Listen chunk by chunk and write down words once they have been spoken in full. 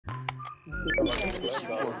Hey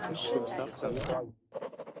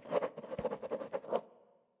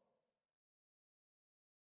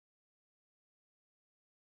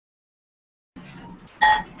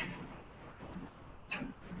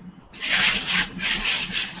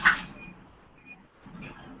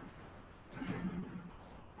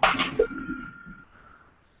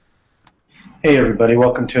everybody,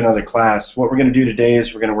 welcome to another class. What we're going to do today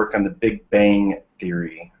is we're going to work on the Big Bang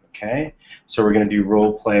Theory. Okay, so we're going to do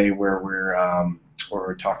role play where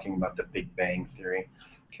we're talking about the Big Bang Theory.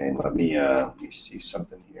 Okay, let me see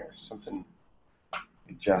something here.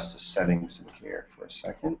 Adjust the settings in here for a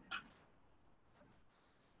second.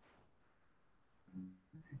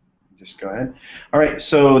 Just go ahead. All right,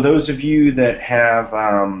 so those of you that have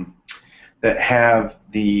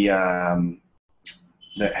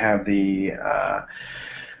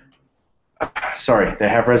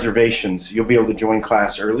reservations, you'll be able to join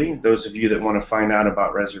class early. Those of you that want to find out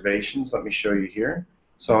about reservations, let me show you here.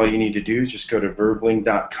 So all you need to do is just go to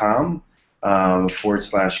verbling.com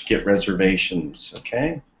 /get reservations.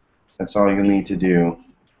 Okay, that's all you'll need to do.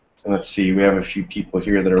 And let's see, we have a few people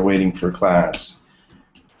here that are waiting for class.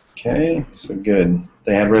 Okay, so good.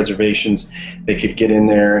 They had reservations. They could get in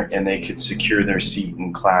there and they could secure their seat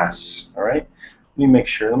in class. All right. Let me make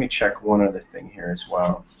sure. Let me check one other thing here as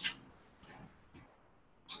well.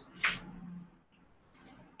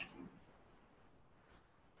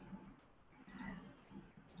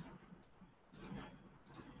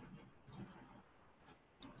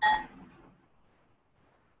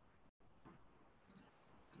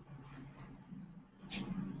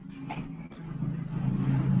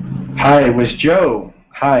 Hi, it was Joe.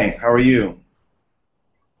 Hi, how are you?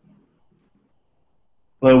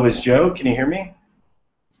 Hello, it was Joe. Can you hear me?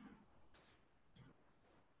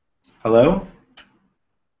 Hello?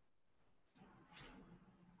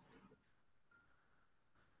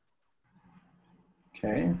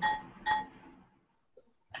 Okay.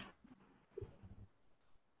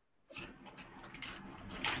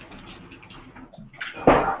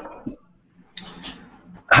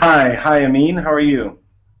 Hi, Amin. How are you?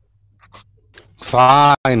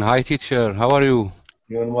 Fine. Hi, teacher. How are you?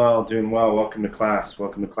 Doing well, doing well. Welcome to class.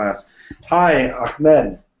 Welcome to class. Hi,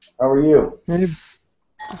 Ahmed. How are you? Hey,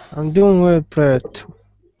 I'm doing well, Bret.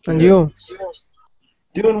 And Good. you?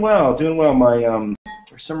 Doing well, doing well. My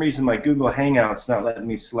for some reason my Google Hangout's not letting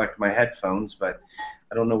me select my headphones, but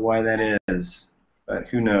I don't know why that is. But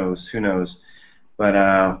who knows? Who knows? But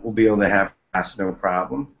we'll be able to have class, no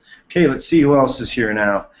problem. Okay, let's see who else is here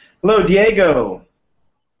now. Hello, Diego.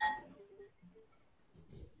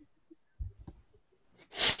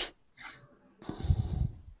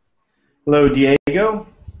 Hello, Diego.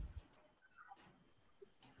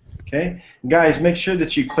 Okay, guys, make sure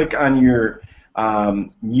that you click on your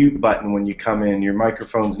mute button when you come in. Your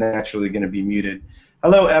microphone's naturally going to be muted.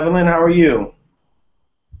 Hello, Evelyn. How are you?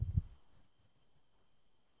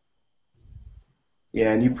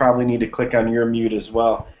 Yeah, and you probably need to click on your mute as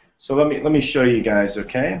well. So let me show you guys,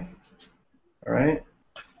 okay? All right.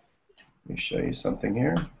 Let me show you something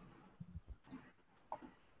here.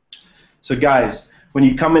 So guys, when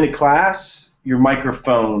you come into class, your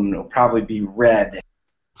microphone will probably be red.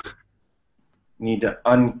 You need to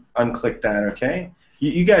unclick that, okay?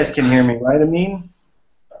 You guys can hear me, right, Amin?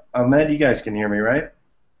 Ahmed, you guys can hear me, right?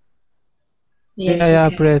 Yeah,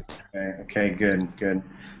 Bret. Okay, good.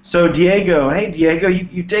 So Diego, hey Diego,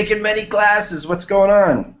 you've taken many classes. What's going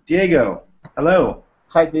on? Diego, hello.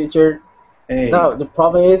 Hi, teacher. Hey. Now the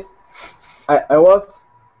problem is, I was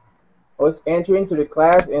entering to the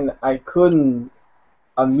class and I couldn't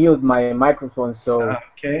unmute my microphone, so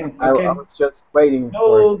Okay. I was just waiting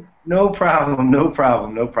for it. No problem.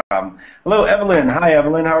 Hello, Evelyn. Hi,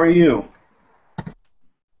 Evelyn. How are you?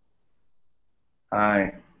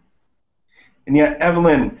 Hi. And yeah,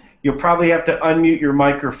 Evelyn, you'll probably have to unmute your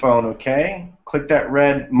microphone, okay? Click that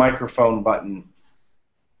red microphone button.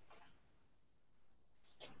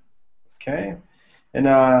 Okay? And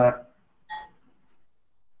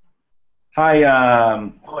hi,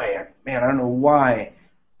 boy, man, I don't know why.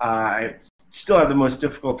 I still have the most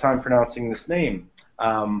difficult time pronouncing this name.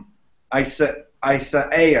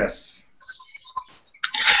 Isaias.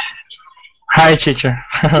 Hi, teacher.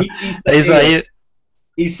 Isaias.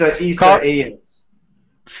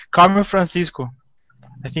 Call me Francisco.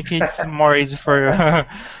 I think it's more easy for you.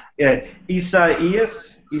 Yeah,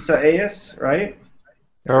 Isaias, right?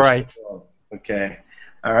 All right. Okay.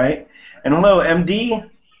 All right. And hello, MD.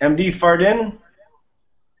 MD Fardin.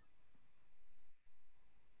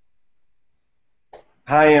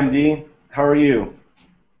 Hi, MD. How are you?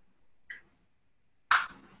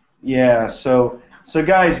 Yeah, so So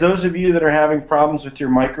guys, those of you that are having problems with your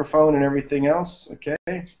microphone and everything else, okay,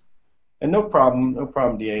 and no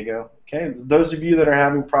problem, Diego. Okay, those of you that are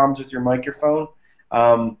having problems with your microphone,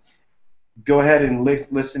 go ahead and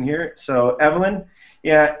listen here. So Evelyn,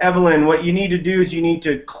 yeah, Evelyn, what you need to do is you need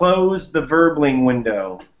to close the verbling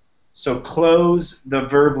window. So close the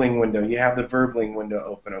verbling window. You have the verbling window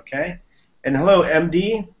open, okay? And hello,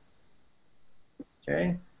 MD.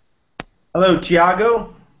 Okay. Hello,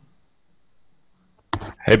 Tiago.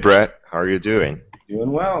 Hey Bret, how are you doing?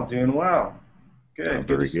 Doing well, doing well. Good,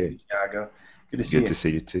 good to see you, Tiago. Good to see you. Good to see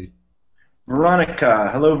you too. Veronica,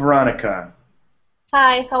 hello, Veronica.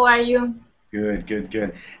 Hi, how are you? Good, good,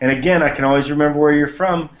 good. And again, I can always remember where you're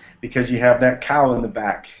from because you have that cow in the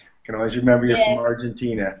back. I can always remember you're from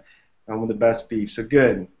Argentina, home of the best beef. So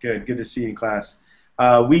good, good, good to see you in class.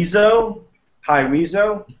 Weezo, hi,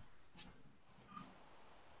 Weezo.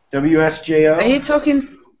 WSJO. Are you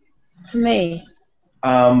talking to me?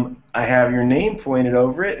 I have your name pointed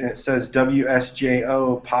over it, and it says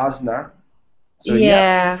WSJO Pozna. So,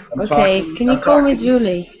 yeah. Okay. Can you call me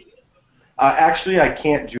Julie? Actually, I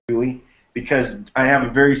can't, Julie, because I have a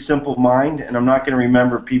very simple mind, and I'm not going to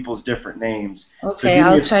remember people's different names. Okay, so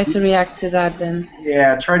I'll try to react to that then.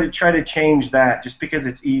 Yeah, try to change that, just because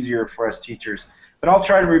it's easier for us teachers. But I'll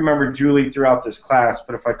try to remember Julie throughout this class.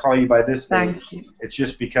 But if I call you by this name, it's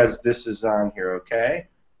just because this is on here. Okay.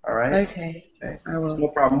 All right. Okay. I will. No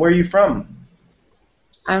problem. Where are you from?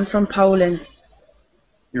 I'm from Poland.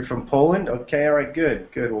 You're from Poland? Okay, all right,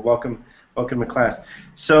 good, good. Well, welcome to class.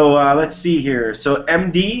 So let's see here. So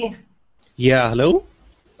MD? Yeah, hello?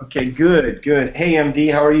 Okay, good, good. Hey,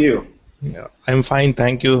 MD, how are you? Yeah, I'm fine,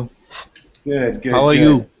 thank you. Good, good. How are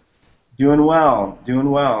you? Doing well,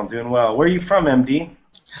 doing well, doing well. Where are you from, MD?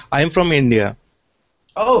 I'm from India.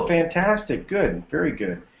 Oh, fantastic. Good, very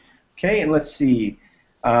good. Okay, and let's see.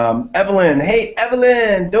 Evelyn, hey,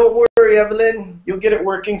 Evelyn, don't worry, Evelyn. You'll get it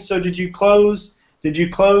working. So did you close the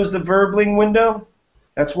verbling window?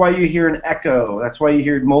 That's why you hear an echo. That's why you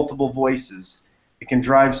hear multiple voices. It can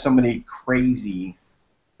drive somebody crazy.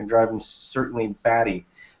 It can drive them certainly batty.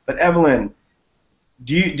 But Evelyn,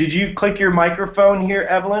 did you click your microphone here,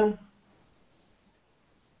 Evelyn?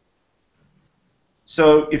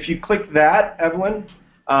 So if you click that, Evelyn,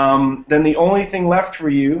 then the only thing left for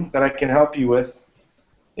you that I can help you with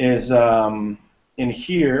is in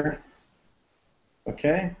here.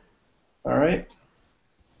 Okay? All right.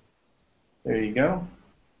 There you go.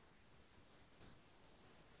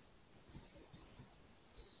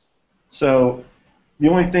 So the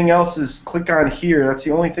only thing else is click on here. That's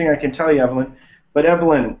the only thing I can tell you, Evelyn. But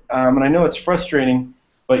Evelyn, and I know it's frustrating,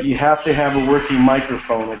 but you have to have a working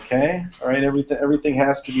microphone, okay? All right, everything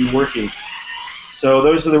has to be working. So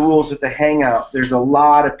those are the rules with the Hangout. There's a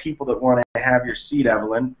lot of people that want to have your seat,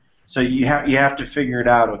 Evelyn. So you have to figure it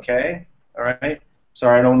out, okay? All right.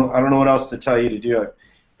 Sorry, I don't know what else to tell you to do. I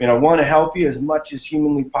mean, I want to help you as much as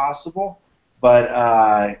humanly possible, but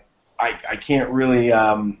I can't really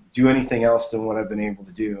do anything else than what I've been able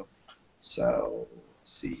to do. So let's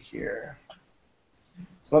see here.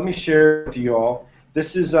 So let me share with you all.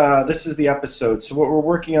 This is the episode. So what we're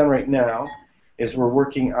working on right now is we're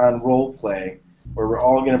working on role play, where we're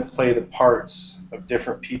all going to play the parts of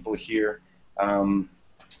different people here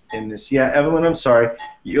in this. Yeah, Evelyn, I'm sorry.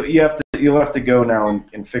 You'll have to go now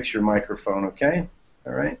and fix your microphone. Okay.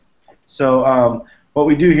 All right. So what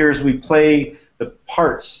we do here is we play the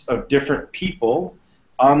parts of different people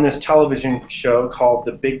on this television show called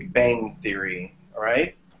The Big Bang Theory. All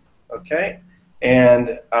right. Okay. And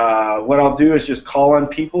what I'll do is just call on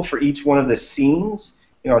people for each one of the scenes.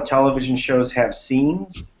 You know, television shows have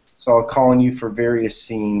scenes, so I'll call on you for various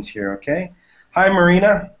scenes here, okay? Hi,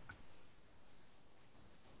 Marina.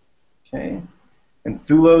 Okay. And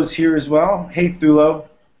Thulo's here as well. Hey, Thulo.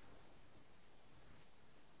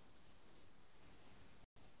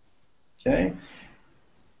 Okay.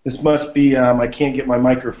 This must be I can't get my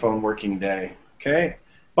microphone working day, okay?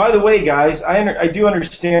 By the way, guys, I do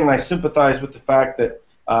understand and I sympathize with the fact that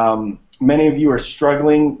many of you are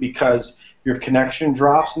struggling because your connection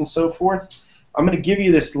drops and so forth. I'm going to give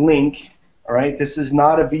you this link, all right? This is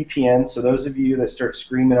not a VPN, so those of you that start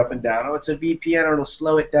screaming up and down, oh, it's a VPN or it'll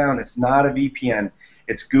slow it down. It's not a VPN.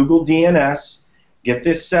 It's Google DNS. Get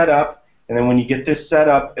this set up, and then when you get this set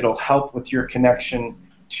up, it'll help with your connection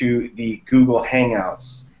to the Google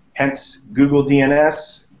Hangouts. Hence, Google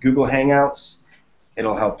DNS, Google Hangouts.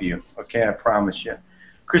 It'll help you, okay? I promise you.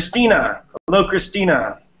 Christina. Hello,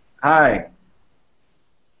 Christina. Hi.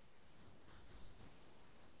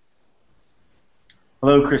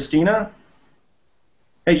 Hello, Christina.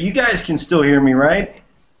 Hey, you guys can still hear me, right?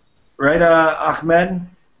 Right, Ahmed?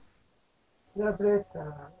 Yeah, Bret.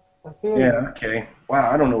 Yeah, okay.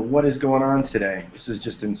 Wow, I don't know what is going on today. This is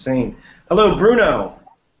just insane. Hello, Bruno.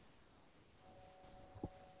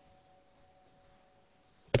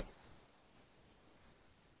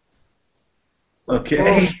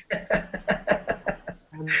 Okay.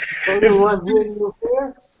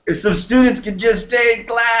 If some students could just stay in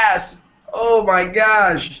class. Oh my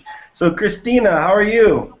gosh. So Christina, how are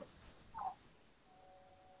you?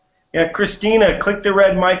 Yeah, Christina, click the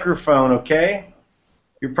red microphone, okay?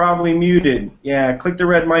 You're probably muted. Yeah, click the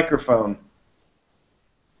red microphone.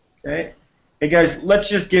 Okay. Hey guys, let's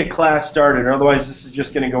just get class started, otherwise this is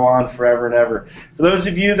just going to go on forever and ever. For those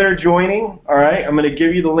of you that are joining, all right, I'm going to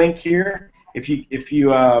give you the link here. If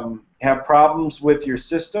you have problems with your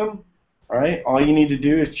system, all right, all you need to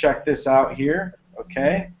do is check this out here.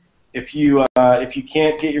 Okay. If you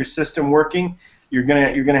can't get your system working, you're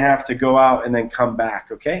gonna have to go out and then come back.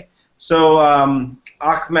 Okay. So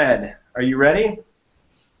Ahmed, are you ready?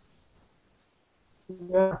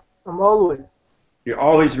 Yeah, I'm always. You're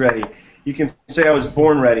always ready. You can say I was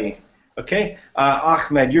born ready. Okay?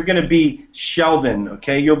 Ahmed, you're going to be Sheldon.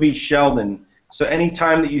 Okay? You'll be Sheldon. So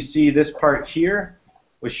anytime that you see this part here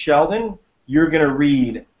with Sheldon, you're going to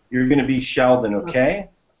read. You're going to be Sheldon. Okay?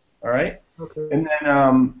 All right? Okay. And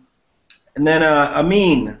then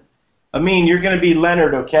Amin. Amin, you're going to be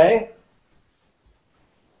Leonard. Okay?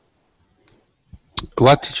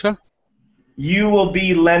 What, teacher? You will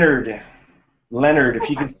be Leonard. Leonard. If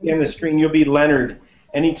you can see on the screen, you'll be Leonard.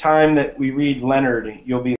 Anytime that we read Leonard,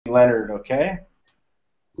 you'll be Leonard, okay?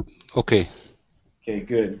 Okay. Okay,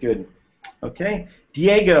 good, good. Okay,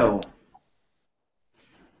 Diego.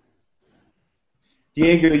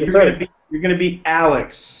 Diego, you're gonna be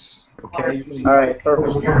Alex, okay? All right,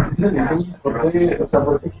 perfect.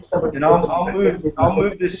 And I'll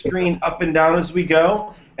move this screen up and down as we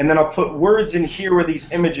go, and then I'll put words in here where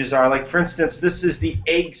these images are. Like for instance, this is the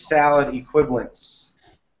egg salad equivalence.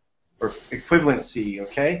 Or equivalency,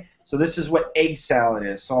 okay? So this is what egg salad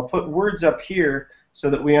is. So I'll put words up here so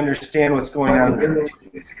that we understand what's going on.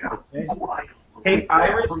 Okay. Hey,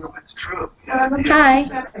 Iris.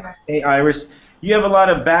 Hi. Hey, Iris. You have a lot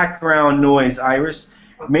of background noise, Iris.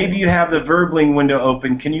 Maybe you have the verbling window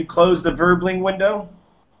open. Can you close the verbling window?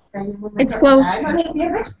 It's closed.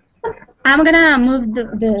 I'm gonna move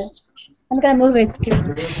I'm gonna move it because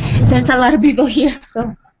there's a lot of people here.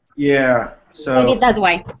 So Yeah. So maybe that's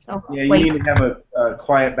why. So yeah, you wait. need to have a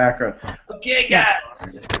quiet background. Okay, guys.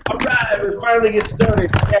 All right, we finally get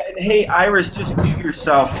started. Yeah, and hey, Iris, just mute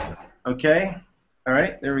yourself. Okay. All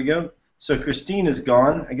right. There we go. So Christine is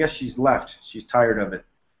gone. I guess she's left. She's tired of it.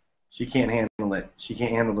 She can't handle it. She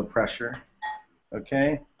can't handle the pressure.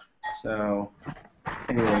 Okay. So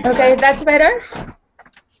anyway. Okay, that's better.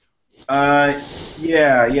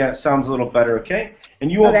 Yeah, it sounds a little better. Okay.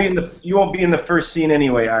 And you won't be in the first scene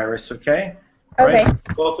anyway, Iris. Okay. All Okay.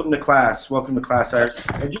 right? Welcome to class. Welcome to class, Iris.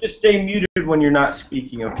 And just stay muted when you're not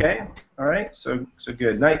speaking. Okay. All right. So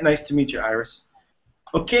good. Nice to meet you, Iris.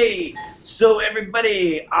 Okay. So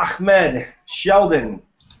everybody, Ahmed, Sheldon,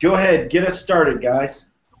 go ahead. Get us started, guys.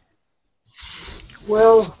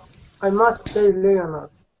 Well, I must say, Leonard,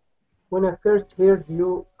 when I first heard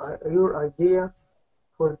your idea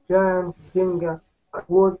for giant Jenga, I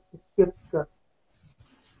was skeptical.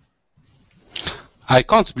 I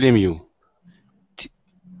can't blame you.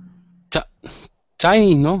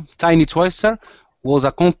 Tiny Twister was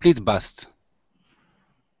a complete bust.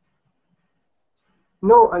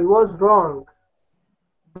 No, I was wrong.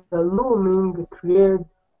 The looming threat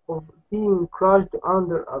of being crushed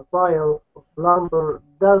under a pile of lumber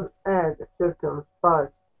does add a certain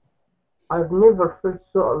spice. I've never felt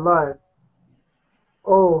so alive.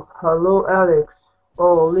 Oh, hello, Alex.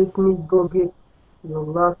 Oh, let me go get your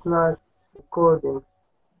last night's recording.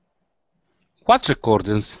 What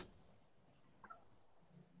recordings?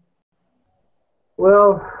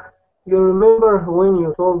 Well, you remember when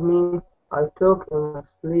you told me I took in my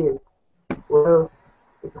sleep? Well,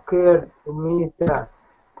 it occurred to me that,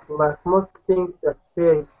 like most things that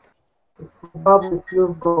say, it's probably pure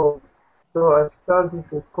gold. So I started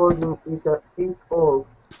recording it at 8 old,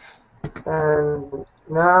 and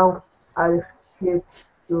now I get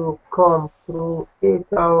to come through 8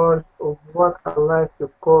 hours of what I like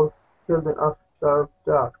to call children after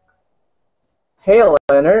dark. Hey,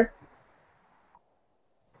 Leonard.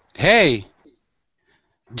 Hey,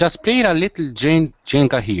 just playing a little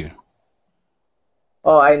Jenga here.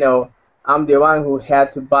 Oh, I know. I'm the one who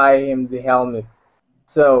had to buy him the helmet.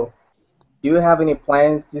 So, do you have any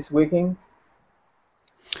plans this weekend?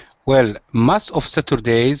 Well, most of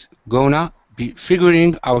Saturdays gonna be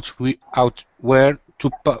figuring out where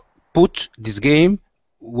to put this game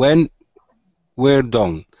when we're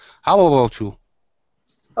done. How about you?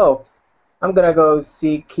 Oh, I'm gonna go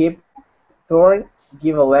see Kip Thorne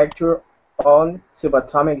give a lecture on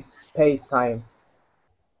subatomic space-time.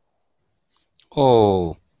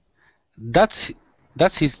 Oh, that's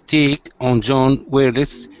that's his take on John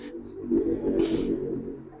Wheeler's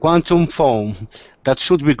quantum foam. That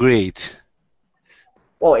should be great.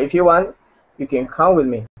 Well, if you want, you can come with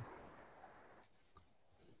me.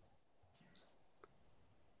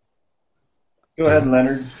 Go ahead,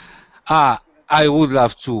 Leonard. Ah, I would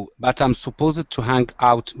love to, but I'm supposed to hang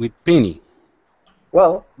out with Penny.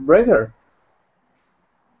 Well, bring her.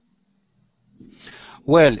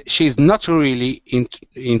 Well, she's not really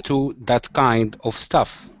into that kind of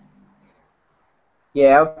stuff.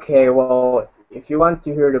 Yeah, okay, well, if you want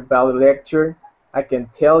to hear the ballet lecture, I can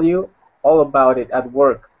tell you all about it at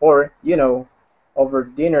work, or, over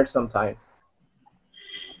dinner sometime.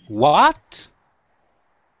 What?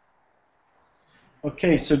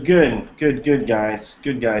 Okay, so good guys,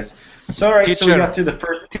 good guys. So all right, so we Teacher. got through the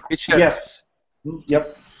first. Teacher. Yes.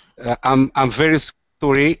 Yep. I'm very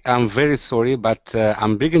sorry. I'm very sorry, but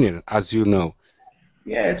I'm beginner, as you know.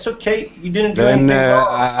 Yeah, it's okay. You didn't do Then anything wrong.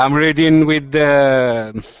 I'm reading with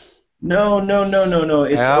the. No.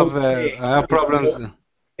 It's okay. I have problems.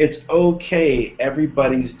 It's okay.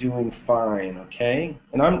 Everybody's doing fine. Okay,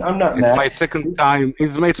 and I'm not It's mad. my second time.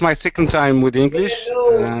 It's my second time with English,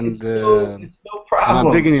 and it's no I'm problem.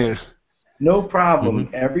 a beginner. No problem.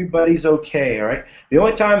 Everybody's okay, all right? The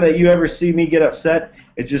only time that you ever see me get upset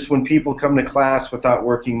is just when people come to class without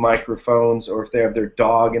working microphones, or if they have their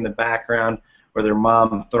dog in the background, or their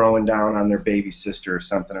mom throwing down on their baby sister or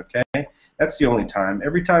something, okay? That's the only time.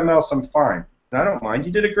 Every time else, I'm fine. And I don't mind.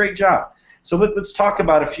 You did a great job. So let's talk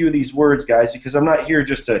about a few of these words, guys, because I'm not here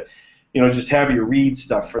just to, just have you read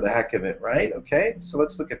stuff for the heck of it, right? Okay? So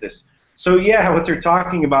let's look at this. So, yeah, what they're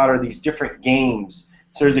talking about are these different games.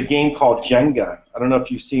 So there's a game called Jenga. I don't know if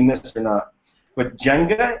you've seen this or not. But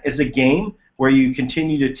Jenga is a game where you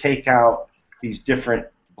continue to take out these different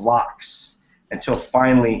blocks until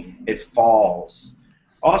finally it falls.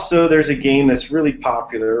 Also, there's a game that's really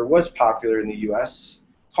popular, or was popular in the U.S.,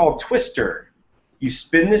 called Twister. You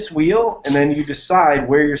spin this wheel, and then you decide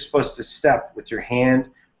where you're supposed to step with your hand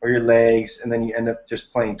or your legs, and then you end up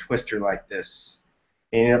just playing Twister like this.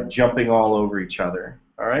 And you end up jumping all over each other.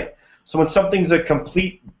 All right? So when something's a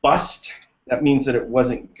complete bust, that means that it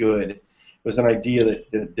wasn't good. It was an idea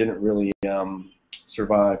that didn't really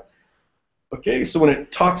survive. Okay, so when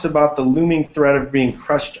it talks about the looming threat of being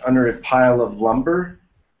crushed under a pile of lumber,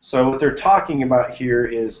 so what they're talking about here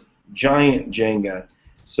is giant Jenga.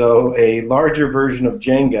 So a larger version of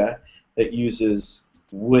Jenga that uses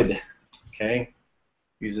wood, okay?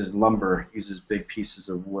 Uses lumber, uses big pieces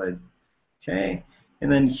of wood. Okay,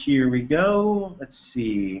 and then here we go. Let's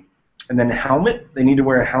see. And then helmet. They need to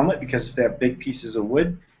wear a helmet because if they have big pieces of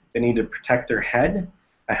wood, they need to protect their head.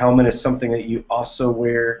 A helmet is something that you also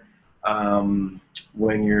wear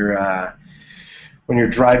when you're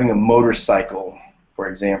driving a motorcycle, for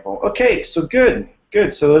example. Okay, so good.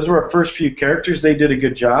 So those were our first few characters. They did a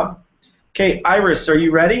good job. Okay, Iris, are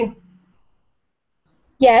you ready?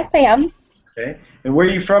 Yes, I am. Okay, and where are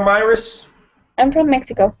you from, Iris? I'm from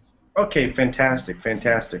Mexico. Okay, fantastic.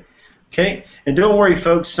 Okay, and don't worry,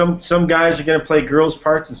 folks. Some guys are going to play girls'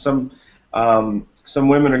 parts, and some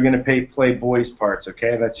women are going to play boys' parts.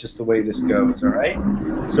 Okay, that's just the way this goes. All right.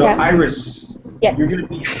 So Yeah. Iris, Yes. you're going to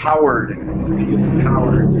be Howard.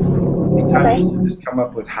 Howard. Anytime you see this, come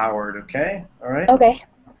up with Howard. Okay. All right. Okay.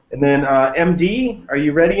 And then MD, are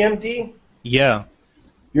you ready, MD? Yeah.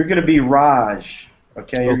 You're going to be Raj.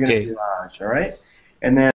 Okay. You're going Okay. to be Raj. All right.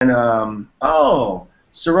 And then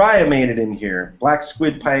Soraya made it in here. Black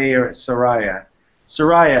Squid Paella, Soraya.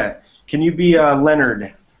 Soraya, can you be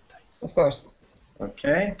Leonard? Of course.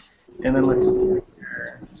 Okay. And then let's see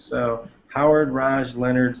here. So Howard, Raj,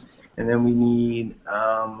 Leonard, and then we need,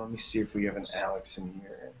 let me see if we have an Alex in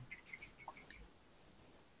here.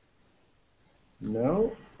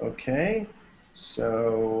 No? Okay.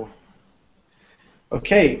 So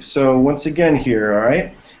once again here, all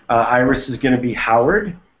right? Iris is going to be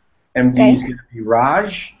Howard. MD is going to be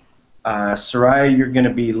Raj. Soraya, you're going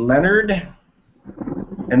to be Leonard.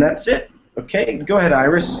 And that's it. Okay, go ahead,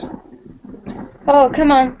 Iris. Oh,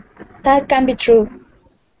 come on. That can be true.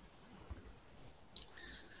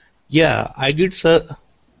 Yeah, I did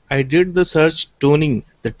the search tuning.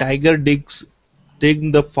 The tiger digs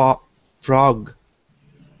the frog.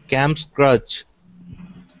 Cam's crutch.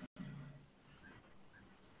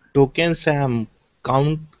 Token Sam.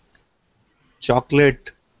 Count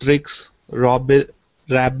chocolate. Tricks. Rabbit.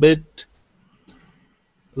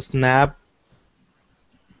 Snap.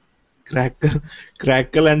 crackle,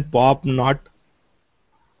 crackle and pop. Not,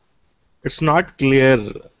 it's not clear.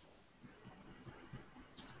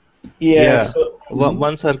 Yeah. Yeah, So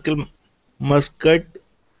one circle. Muscat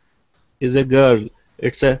is a girl.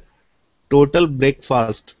 It's a total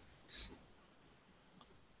breakfast.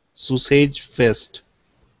 Sausage fest.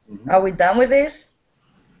 Are we done with this?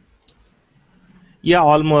 Yeah,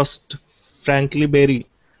 almost. Frankly berry,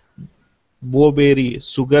 bowberry,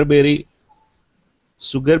 sugar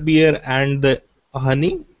beer, and the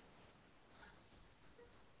honey.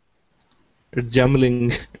 It's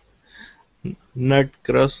jumbling. Nut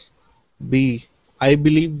crust bee. I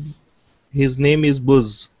believe his name is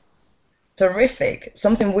Buzz. Terrific.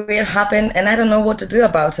 Something weird happened and I don't know what to do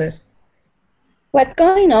about it. What's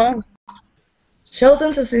going on?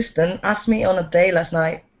 Sheldon's assistant asked me on a date last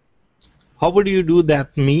night. How would you do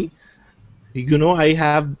that, me? You know, I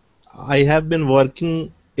have been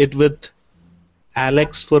working it with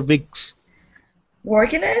Alex for weeks.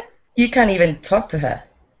 Working it? You can't even talk to her.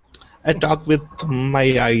 I talk with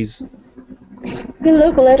my eyes. You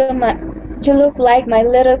look like my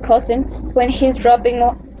little cousin when he's dropping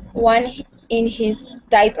one in his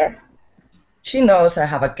diaper. She knows I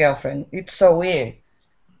have a girlfriend. It's so weird.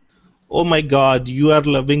 Oh my God, you are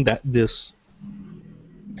loving this.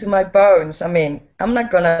 To my bones. I mean, I'm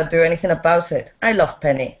not gonna do anything about it. I love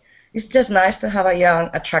Penny. It's just nice to have a young,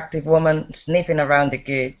 attractive woman sniffing around the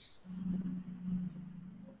goods.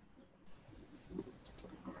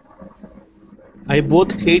 I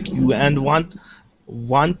both hate you and want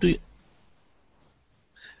to.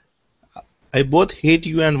 I both hate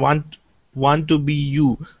you and want to be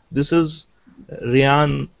you. This is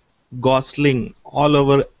Ryan Gosling all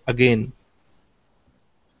over again.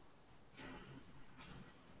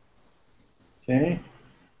 okay.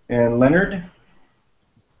 And Leonard.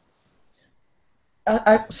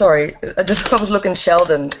 Sorry, I was looking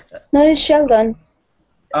Sheldon. No, it's Sheldon.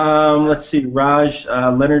 Let's see. Raj.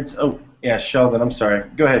 Leonard's. Oh, yeah. Sheldon. I'm sorry.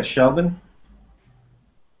 Go ahead, Sheldon.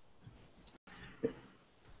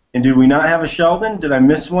 And did we not have a Sheldon? Did I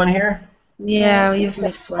miss one here? Yeah, you've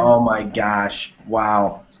missed one. Oh my gosh.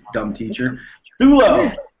 Wow. Dumb teacher.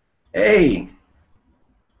 Thulo. Hey.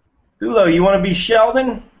 Thulo, you want to be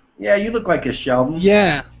Sheldon? Yeah, you look like a Sheldon.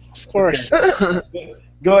 Yeah, of course.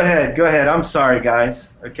 Go ahead. Go ahead. I'm sorry,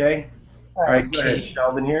 guys. Okay? All right, go Okay. ahead.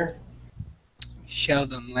 Sheldon here.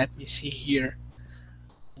 Sheldon, let me see here.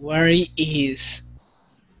 Where he is.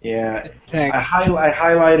 Yeah. The text. I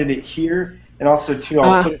highlighted it here. And also, too,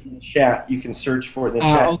 I'll put it in the chat. You can search for it in the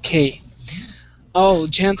chat. Okay. Oh,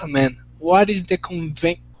 gentlemen, what is the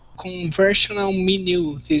conversational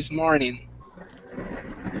menu this morning?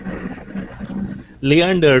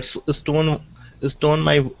 Leander's stone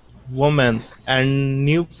my woman and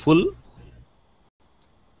knew full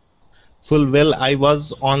well I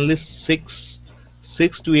was only 6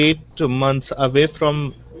 to 8 months away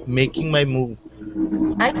from making my move.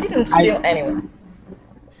 I didn't steal anyone.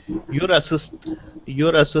 Your assistant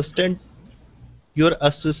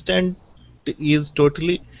is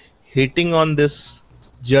totally hitting on this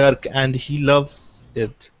jerk and he loves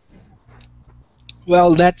it.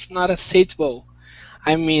 Well, that's not acceptable.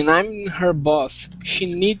 I mean, I'm her boss.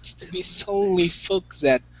 She needs to be solely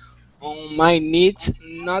focused on my needs,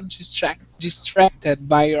 not distracted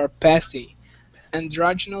by your pasty,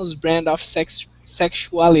 androgynous brand of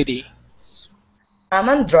sexuality. I'm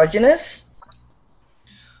androgynous?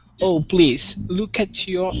 Oh, please, look at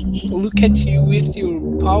you with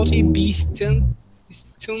your pouty bee-stung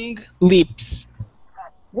lips.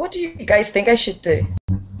 What do you guys think I should do?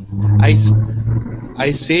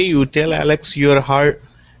 I say you tell Alex your heart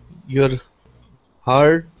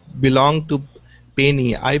belong to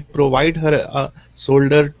Penny. I provide her a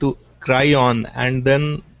shoulder to cry on, and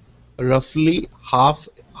then roughly half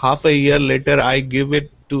a year later I give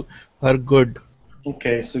it to her good.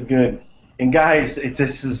 Okay, so good. And guys,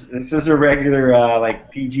 this is a regular like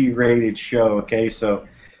PG rated show. Okay, so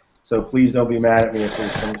please don't be mad at me if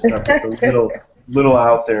there's some stuff that's a little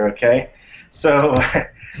out there. Okay, so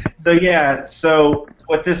yeah, so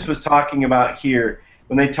what this was talking about here,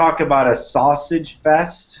 when they talk about a sausage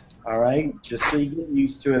fest, all right, just so you get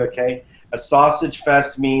used to it. Okay, a sausage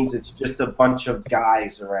fest means it's just a bunch of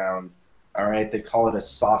guys around. All right, they call it a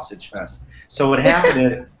sausage fest. So what happened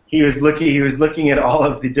is he was looking at all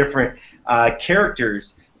of the different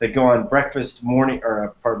characters that go on breakfast morning,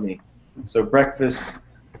 or pardon me, so breakfast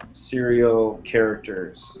cereal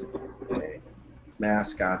characters, okay,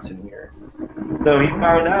 mascots in here. So he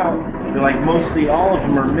found out that like mostly all of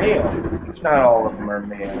them are male, if not all of them are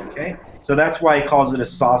male. Okay, so that's why he calls it a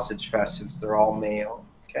sausage fest, since they're all male.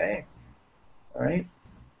 Okay, all right,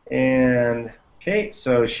 and Okay,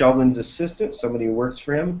 so Sheldon's assistant, somebody who works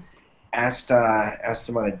for him, asked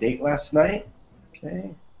him on a date last night.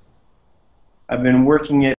 Okay. I've been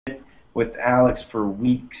working it with Alex for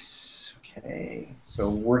weeks. Okay, so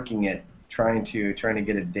working it, trying to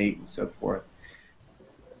get a date and so forth.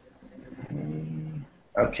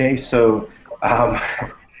 Okay, so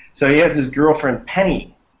so he has his girlfriend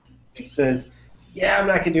Penny. He says, "Yeah, I'm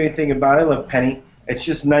not gonna do anything about it. Look, Penny, it's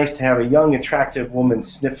just nice to have a young, attractive woman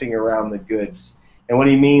sniffing around the goods." And what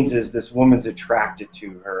he means is this woman's attracted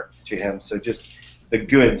to him. So just the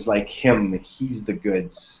goods, like him, he's the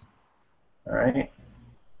goods. All right.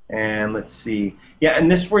 And let's see. Yeah, and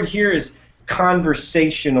this word here is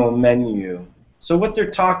conversational menu. So what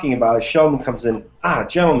they're talking about is Sheldon comes in,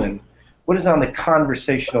 gentlemen, what is on the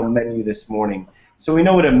conversational menu this morning? So we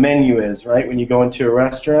know what a menu is, right, when you go into a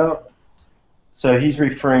restaurant? So he's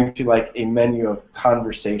referring to like a menu of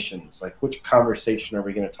conversations, like which conversation are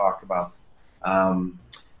we going to talk about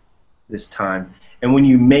this time? And when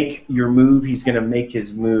you make your move, he's going to make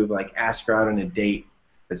his move, like ask her out on a date.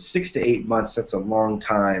 But 6 to 8 months, that's a long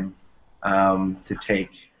time to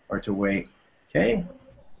take or to wait. Okay?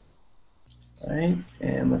 All right,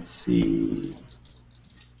 and let's see.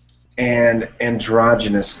 And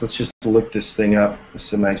androgynous, let's just look this thing up. This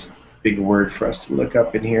is a nice big word for us to look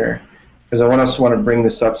up in here. Because I want to bring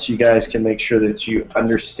this up so you guys can make sure that you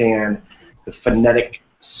understand the phonetic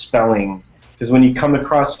spelling. Because when you come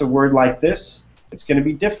across a word like this, it's going to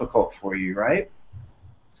be difficult for you, right?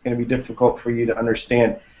 It's going to be difficult for you to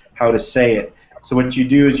understand how to say it. So what you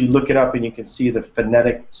do is you look it up and you can see the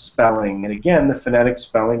phonetic spelling. And again, the phonetic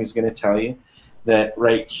spelling is going to tell you that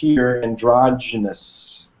right here,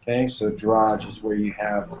 androgynous. Okay, so drog is where you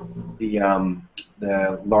have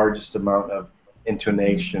the largest amount of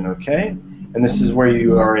intonation. Okay, and this is where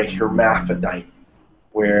you are a hermaphrodite,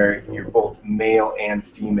 where you're both male and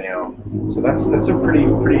female. So that's a pretty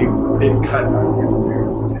big cut on him there.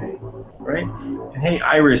 Okay, right? And hey,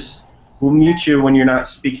 Iris, we'll mute you when you're not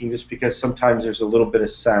speaking, just because sometimes there's a little bit of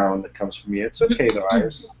sound that comes from you. It's okay though,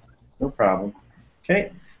 Iris. No problem.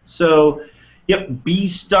 Okay, so. Yep, bee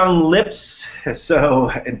stung lips. So,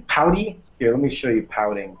 and pouty. Here, let me show you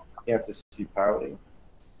pouting. You have to see pouting.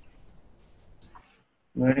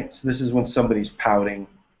 All right, so this is when somebody's pouting.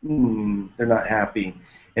 They're not happy.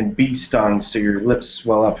 And bee stung, so your lips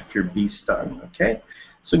swell up if you're bee stung. Okay,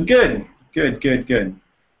 so good.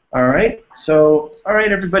 All right, so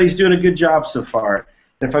everybody's doing a good job so far.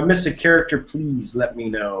 And if I miss a character, please let me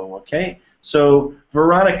know. Okay, so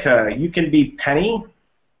Veronica, you can be Penny.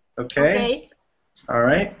 Okay. All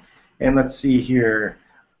right, and let's see here.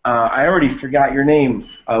 I already forgot your name.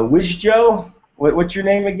 Wizjo? What's your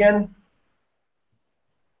name again?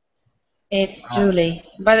 It's Julie,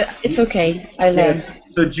 but it's okay. I learned. Yes.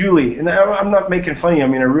 So Julie, and I'm not making fun of you. I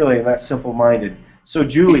mean, I really am that simple-minded. So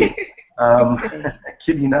Julie, I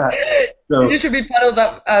kid you not. So, you should be part of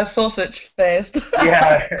that sausage fest.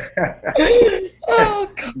 Yeah.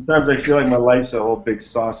 Oh, God. Sometimes I feel like my life's a whole big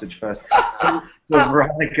sausage fest. So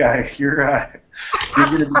Veronica, you're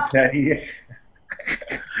gonna be Teddy.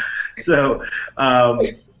 So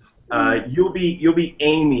you'll be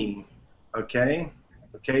Amy, okay?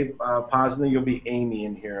 Okay, Posner, you'll be Amy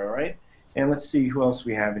in here, all right? And let's see who else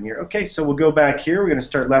we have in here. Okay, so we'll go back here. We're gonna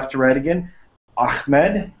start left to right again.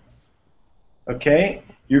 Ahmed, okay?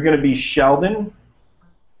 You're gonna be Sheldon,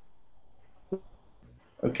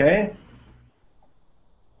 okay?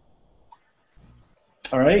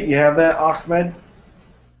 All right, you have that, Ahmed?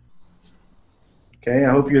 Okay,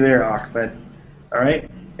 I hope you're there, Ahmed. All right,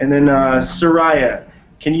 and then Soraya,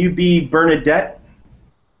 can you be Bernadette?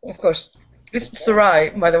 Of course. It's Sarai,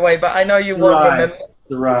 by the way, but I know you won't remember.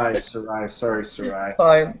 Sarai, sorry, Sarai.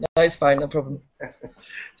 Fine, no, it's fine, no problem.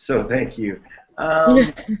 So thank you.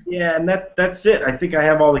 Yeah, and that's it. I think I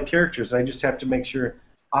have all the characters. I just have to make sure.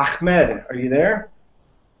 Ahmed, are you there?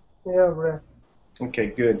 Yeah, Bret. Okay,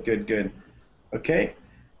 good. Okay,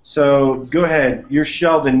 so go ahead. You're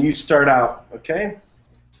Sheldon. You start out, okay?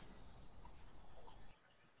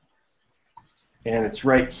 And it's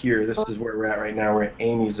right here. This is where we're at right now. We're at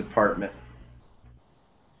Amy's apartment.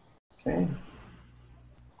 Okay.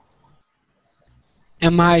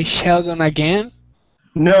 Am I Sheldon again?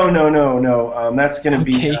 No. That's going to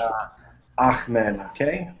be Okay. Ahmed,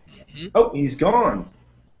 okay? Mhm. Oh, he's gone.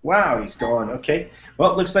 Wow, he's gone. Okay.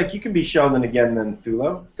 Well, it looks like you can be Sheldon again then,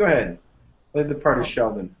 Thulo. Go ahead. Play the part of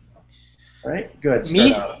Sheldon. All right? Go ahead. Start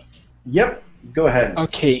Me? out. Yep. Go ahead.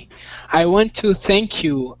 Okay. I want to thank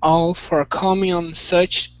you all for coming on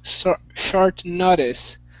such short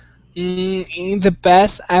notice. In the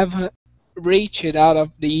past, I've reached out of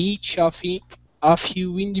the each of you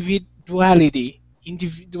individually,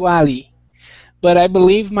 but I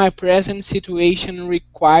believe my present situation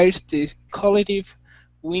requires the collective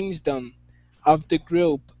wisdom of the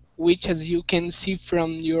group, which, as you can see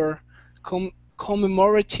from your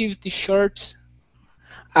commemorative t-shirts,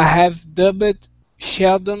 I have dubbed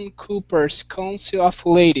Sheldon Cooper's Council of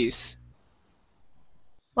Ladies.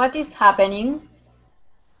 What is happening?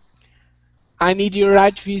 I need your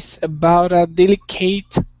advice about a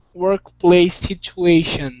delicate workplace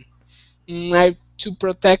situation. To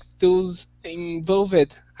protect those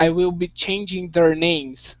involved, I will be changing their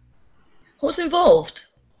names. Who's involved?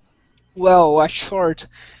 Well, a short,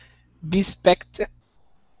 bespectacled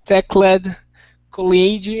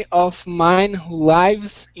colleague of mine who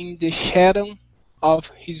lives in the shadow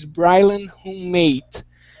of his brilliant roommate.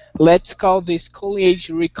 Let's call this colleague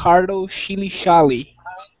Ricardo Chili Chali.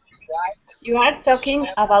 You are talking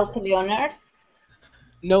about Leonard?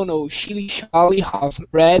 No, Chili Chali has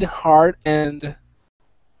red hair,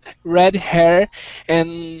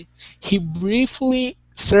 and he briefly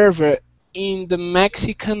served in the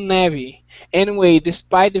Mexican Navy. Anyway,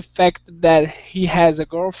 despite the fact that he has a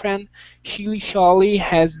girlfriend, Chili Chali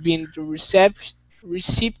has been the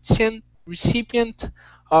recipient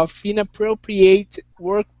of inappropriate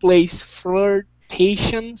workplace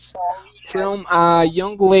flirtations from a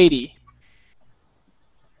young lady.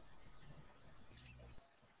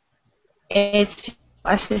 It's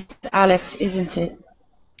assistant Alex, isn't it?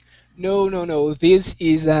 No. This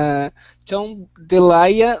is Tom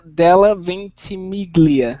Delia della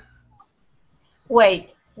Ventimiglia.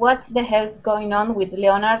 Wait, what the hell's going on with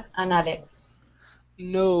Leonard and Alex?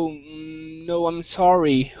 No, I'm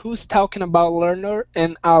sorry. Who's talking about Leonard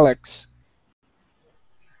and Alex?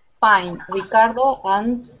 Fine, Ricardo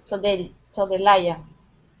and Todelaya.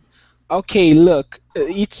 Okay, look,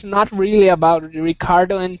 it's not really about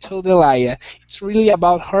Ricardo and Todelaya. It's really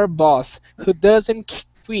about her boss, who doesn't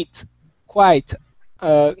quite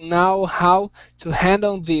know how to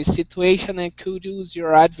handle this situation and could use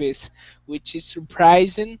your advice, which is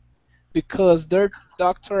surprising because their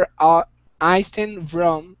Dr. Einstein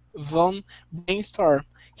von Brainstorm,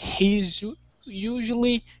 he's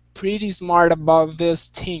usually pretty smart about these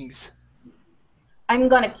things. I'm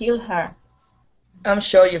gonna kill her. I'm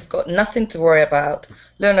sure you've got nothing to worry about.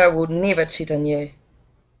 Leonard would never cheat on you.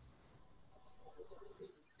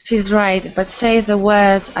 She's right, but say the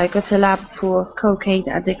words, I got a lab full of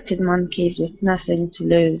cocaine-addicted monkeys with nothing to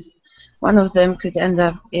lose. One of them could end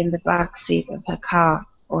up in the back seat of her car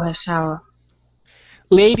or her shower.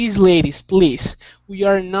 Ladies, please. We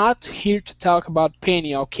are not here to talk about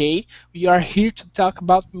Penny, okay? We are here to talk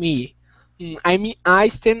about me. I mean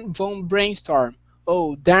Einstein von Brainstorm.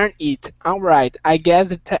 Oh, darn it. Alright, I guess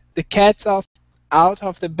the cat's out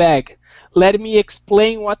of the bag. Let me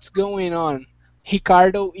explain what's going on.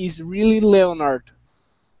 Ricardo is really Leonard.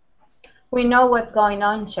 We know what's going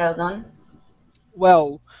on, Sheldon.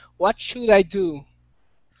 Well, what should I do?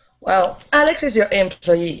 Well, Alex is your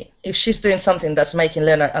employee. If she's doing something that's making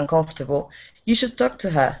Leonard uncomfortable, you should talk to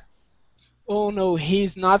her. Oh no,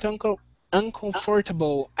 he's not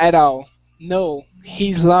uncomfortable at all. No,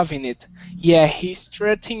 he's loving it. Yeah, he's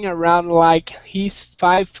strutting around like he's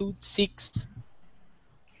 5'6".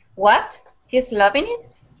 What? He's loving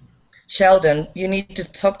it? Sheldon, you need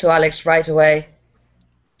to talk to Alex right away.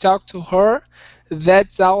 Talk to her?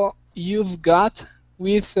 That's all you've got?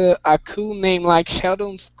 With a cool name like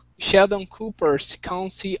Sheldon Cooper's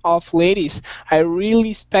Council of Ladies, I really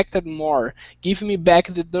expected more. Give me back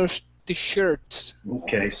the shirts.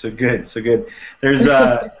 Okay, so good.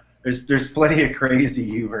 There's plenty of crazy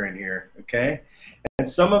humor in here, okay? And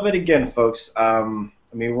some of it, again, folks, I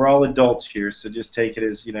mean, we're all adults here, so just take it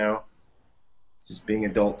as, just being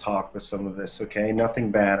adult talk with some of this, okay? Nothing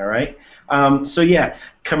bad, all right? So, yeah,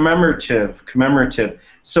 commemorative.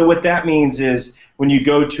 So what that means is when you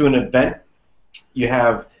go to an event, you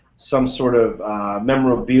have some sort of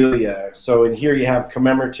memorabilia. So in here you have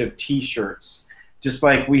commemorative T-shirts. Just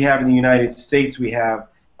like we have in the United States, we have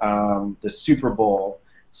the Super Bowl.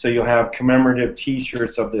 So you'll have commemorative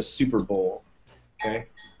T-shirts of the Super Bowl. Okay,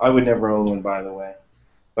 I would never own one, by the way.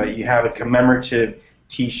 But you have a commemorative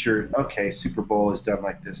T-shirt. Okay, Super Bowl is done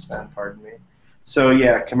like this then, pardon me. So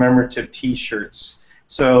yeah, commemorative T-shirts.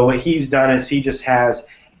 So what he's done is he just has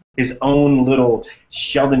his own little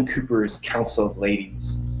Sheldon Cooper's Council of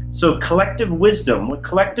Ladies. So collective wisdom, what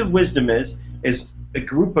collective wisdom is a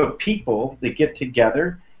group of people that get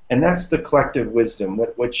together, and that's the collective wisdom,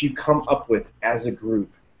 what you come up with as a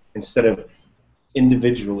group instead of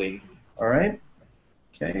individually. All right?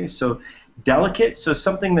 Okay, so delicate, so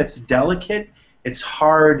something that's delicate, it's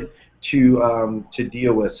hard to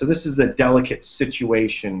deal with. So this is a delicate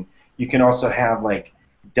situation. You can also have like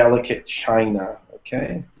delicate china,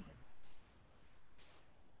 okay?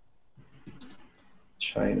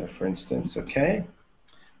 China, for instance, okay?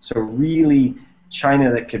 So really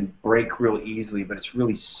china that can break real easily, but it's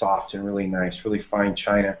really soft and really nice, really fine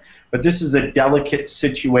china. But this is a delicate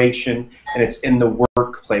situation, and it's in the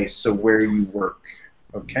workplace, so where you work,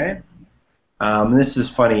 okay? This is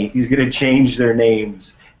funny. He's going to change their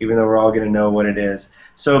names, even though we're all going to know what it is.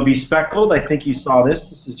 So bespectacled, I think you saw this.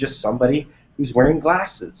 This is just somebody who's wearing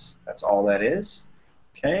glasses. That's all that is,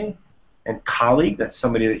 okay? And colleague, that's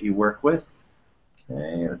somebody that you work with.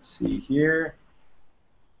 Okay, let's see here.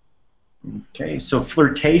 Okay, so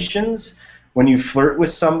flirtations, when you flirt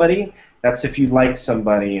with somebody, that's if you like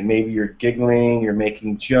somebody and maybe you're giggling, you're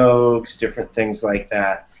making jokes, different things like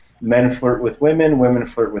that. Men flirt with women, women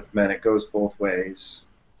flirt with men. It goes both ways.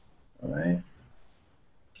 All right.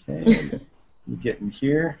 Okay, you get in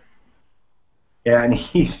here. Yeah, and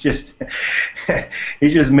he's just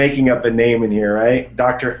making up a name in here, right?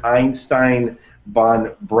 Dr. Einstein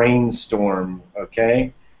von Brainstorm,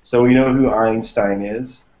 okay? So we know who Einstein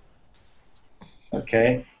is.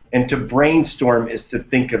 Okay, and to brainstorm is to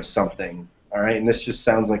think of something, all right? And this just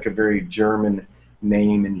sounds like a very German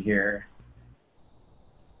name in here.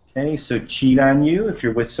 Okay, so cheat on you. If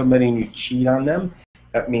you're with somebody and you cheat on them,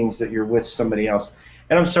 that means that you're with somebody else.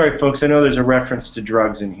 And I'm sorry, folks, I know there's a reference to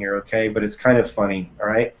drugs in here, okay? But it's kind of funny, all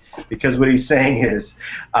right? Because what he's saying is,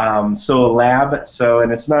 so a lab, so,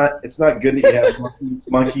 and it's not good that you have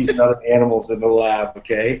monkeys and other animals in the lab,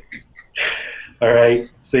 okay? All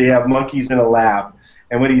right, so you have monkeys in a lab,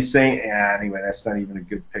 and what he's saying, anyway, that's not even a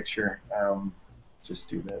good picture. Just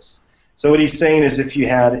do this. So what he's saying is if you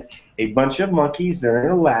had a bunch of monkeys that are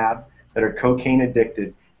in a lab that are cocaine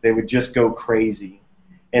addicted, they would just go crazy.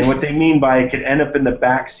 And what they mean by it could end up in the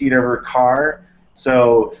back seat of her car.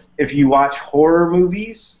 So if you watch horror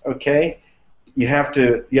movies, okay, you have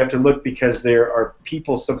to look because there are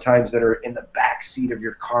people sometimes that are in the back seat of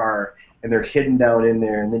your car and they're hidden down in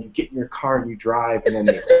there, and then you get in your car and you drive, and then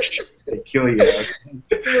they kill you.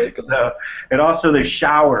 Okay? So, and also the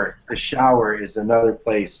shower. The shower is another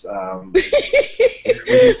place. Sorry,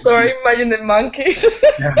 imagine the monkeys.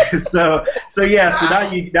 so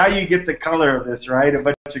now you get the color of this, right? A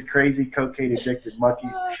bunch of crazy cocaine addicted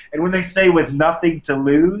monkeys, and when they say with nothing to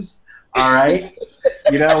lose. All right,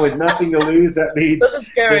 you know, with nothing to lose, that means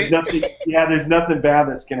there's nothing. Yeah, there's nothing bad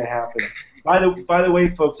that's going to happen. By the way,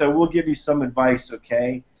 folks, I will give you some advice.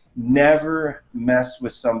 Okay, never mess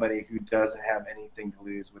with somebody who doesn't have anything to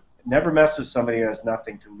lose. Never mess with somebody who has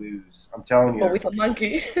nothing to lose. I'm telling you. Or with a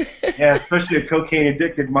monkey. Yeah, especially a cocaine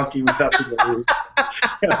addicted monkey with nothing to lose.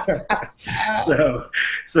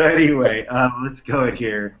 So anyway, let's go in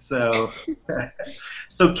here. So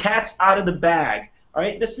cat's out of the bag. All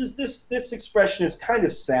right, this expression is kind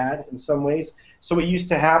of sad in some ways. So what used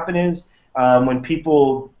to happen is when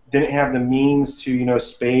people didn't have the means to,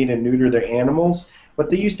 spade and neuter their animals, what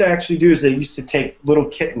they used to actually do is they used to take little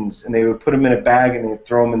kittens and they would put them in a bag and they'd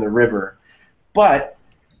throw them in the river. But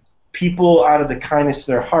people, out of the kindness of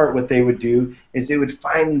their heart, what they would do is they would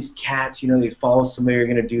find these cats, they'd follow somebody who were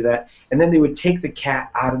going to do that, and then they would take the cat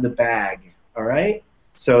out of the bag, all right?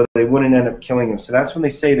 So they wouldn't end up killing him. So that's when they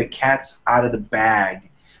say the cat's out of the bag.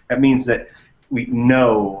 That means that we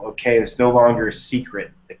know, okay, it's no longer a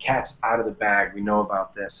secret. The cat's out of the bag. We know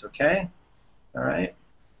about this, okay? All right.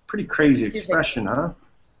 Pretty crazy expression, huh?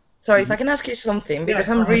 Sorry, if I can ask you something, because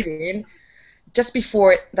I'm reading, just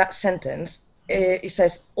before that sentence, it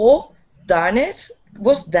says, oh, darn it.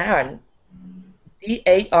 What's darn?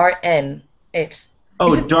 D-A-R-N.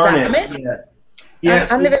 Oh, darn it. Yeah.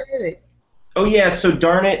 Yes. I never heard it. Oh, yeah, so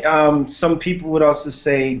darn it, some people would also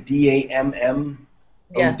say D-A-M-M,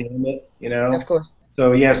 yeah. Oh, damn it, Of course.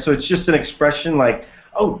 So, yeah, so it's just an expression like,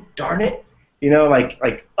 oh, darn it,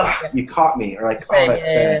 like you caught me, or like, oh, that's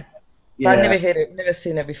bad. Yeah. I've never heard it, never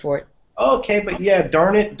seen it before. Okay, but yeah,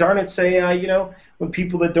 darn it, say, when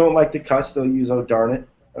people that don't like to cuss, they'll use, oh, darn it,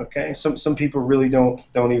 okay? Some people really don't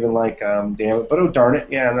even like damn it, but oh, darn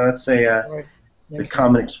it, yeah, no, that's the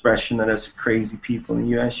common expression that us crazy people in the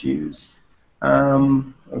U.S. use.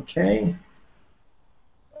 Okay.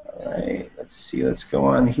 All right. Let's see. Let's go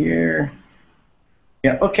on here.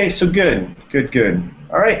 Yeah. Okay. So good.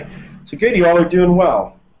 All right. So good. You all are doing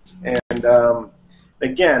well. And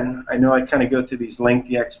again, I know I kind of go through these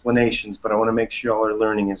lengthy explanations, but I want to make sure you all are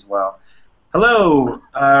learning as well. Hello,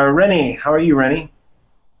 Rennie. How are you, Rennie?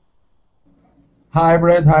 Hi,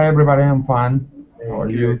 Bret. Hi, everybody. I'm fine. How are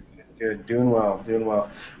you? Good, doing well.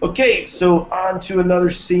 Okay, so on to another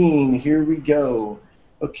scene. Here we go.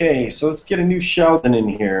 Okay, so let's get a new Sheldon in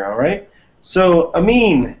here, all right? So,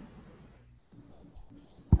 Amin.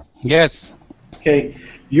 Yes. Okay,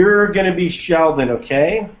 You're going to be Sheldon,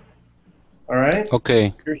 okay? All right?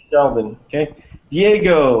 Okay. You're Sheldon, okay?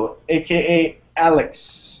 Diego, a.k.a.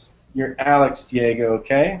 Alex. You're Alex, Diego,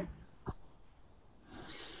 okay?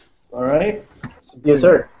 All right? Yes,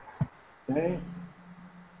 sir. Okay.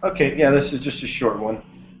 Okay, yeah, this is just a short one.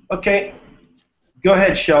 Okay. Go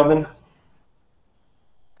ahead, Sheldon.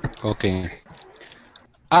 Okay.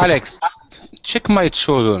 Alex, check my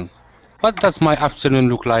children. What does my afternoon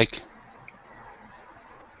look like?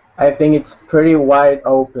 I think it's pretty wide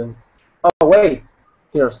open. Oh, wait.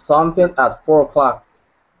 Here's something at 4 o'clock.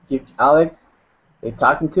 Give Alex a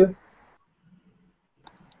talking to.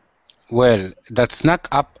 Well, that snuck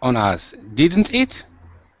up on us, didn't it?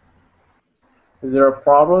 Is there a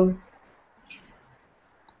problem?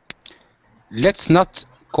 Let's not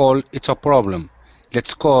call it a problem.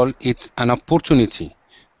 Let's call it an opportunity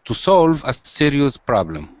to solve a serious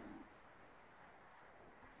problem.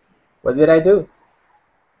 What did I do?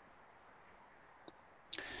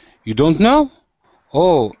 You don't know?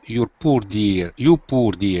 Oh, you poor dear. You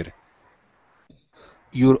poor dear.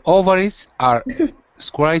 Your ovaries are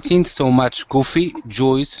squirting so much goofy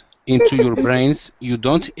juice into your brains you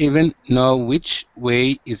don't even know which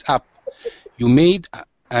way is up. You made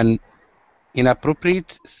an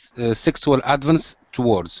inappropriate sexual advance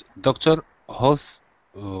towards Dr. Hofstadter.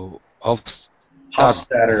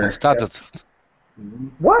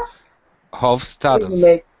 What?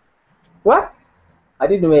 Hofstadter. What? I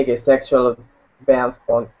didn't make a sexual advance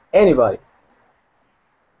on anybody.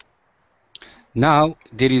 Now,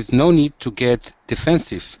 there is no need to get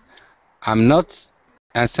defensive. I'm not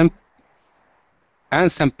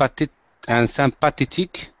unsympathetic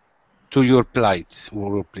to your plight.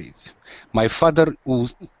 My father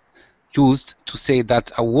used to say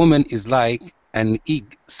that a woman is like an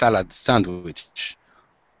egg salad sandwich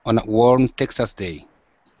on a warm Texas day.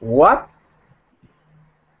 What?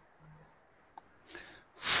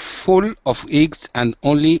 Full of eggs and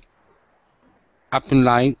only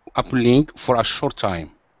appealing for a short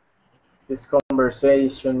time. This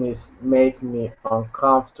conversation is making me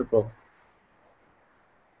uncomfortable.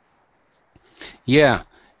 Yeah,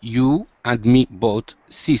 you and me both,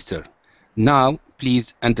 sister. Now,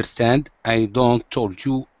 please understand, I don't hold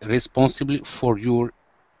you responsible for your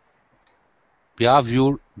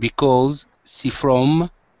behavior because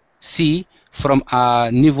from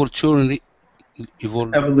an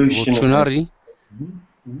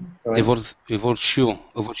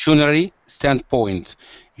evolutionary standpoint,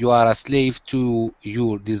 you are a slave to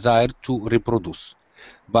your desire to reproduce.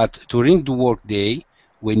 But during the workday,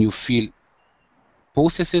 when you feel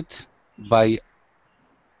possessed by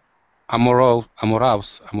amorous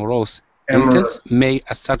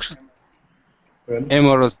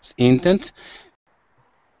intent,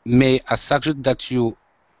 may I suggest that you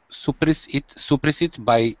suppress it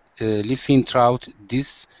by leafing throughout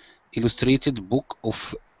this illustrated book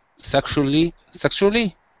of sexually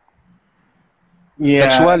transmitted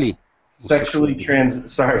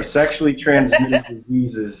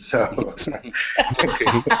diseases. So,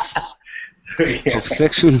 of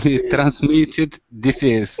sexually transmitted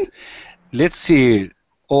disease. Let's see.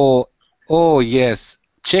 Oh yes.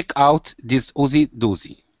 Check out this Uzi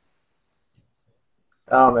Doozy.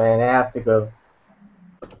 Oh man, I have to go.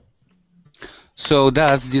 So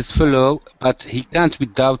does this fellow, but he can't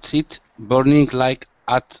without it burning like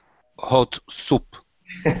at hot soup.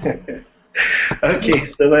 Okay,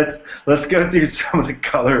 so let's go through some of the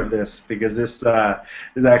color of this because this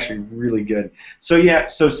is actually really good. So yeah,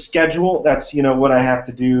 so schedule, that's what I have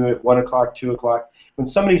to do at 1 o'clock, 2 o'clock. When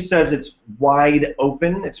somebody says it's wide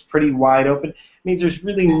open, it's pretty wide open, it means there's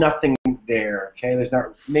really nothing there, okay? There's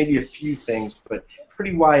not, maybe a few things, but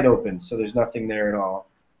pretty wide open, so there's nothing there at all,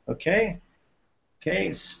 okay?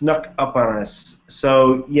 Okay, snuck up on us.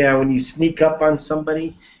 So yeah, when you sneak up on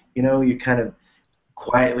somebody, you kind of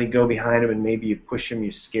quietly go behind them and maybe you push them,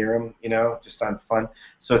 you scare them, just on fun.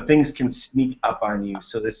 So things can sneak up on you.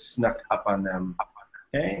 So this snuck up on them.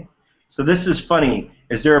 Okay? So this is funny.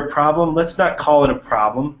 Is there a problem? Let's not call it a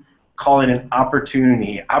problem. Call it an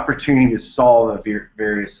opportunity. Opportunity to solve a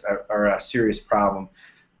various or a serious problem.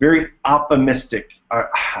 Very optimistic.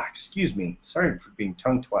 Excuse me. Sorry for being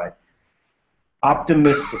tongue-tied.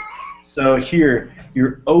 Optimistic. So here,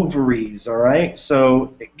 your ovaries, all right?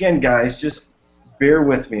 So again, guys, just bear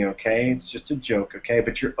with me, okay? It's just a joke, okay?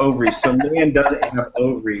 But your ovaries. So a man doesn't have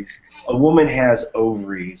ovaries. A woman has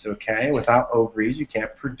ovaries, okay? Without ovaries, you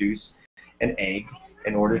can't produce an egg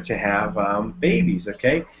in order to have babies,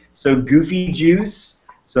 okay? So goofy juice.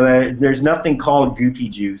 So there's nothing called goofy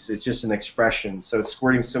juice. It's just an expression. So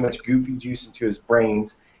squirting so much goofy juice into his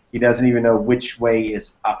brains, he doesn't even know which way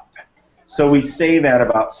is up. So we say that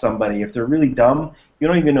about somebody. If they're really dumb, you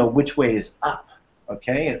don't even know which way is up,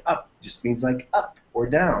 okay? And up just means like up or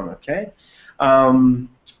down, okay?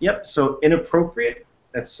 Yep, so inappropriate,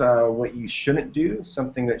 that's what you shouldn't do,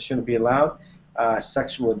 something that shouldn't be allowed.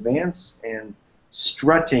 Sexual advance and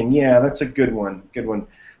strutting, yeah, that's a good one,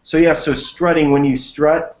 So yeah, so strutting, when you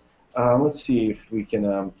strut, let's see if we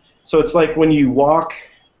can, so it's like when you walk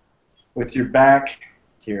with your back,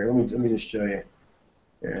 here, let me just show you,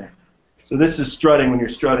 here. So this is strutting when you're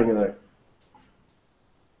strutting like,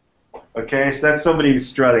 okay, so that's somebody who's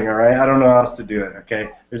strutting, all right? I don't know how else to do it,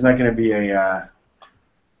 okay? There's not going to be a,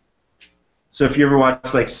 so if you ever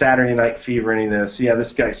watch like Saturday Night Fever, any of this, yeah,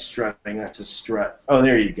 this guy's strutting, that's a strut. Oh,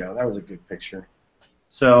 there you go, that was a good picture.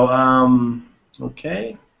 So,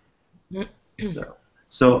 okay.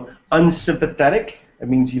 So unsympathetic, it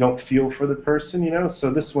means you don't feel for the person, you know?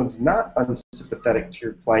 So this one's not unsympathetic to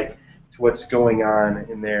your plight, to what's going on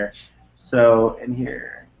in there. So, and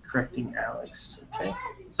here, correcting Alex, okay?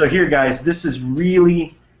 So here, guys, this is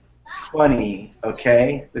really funny,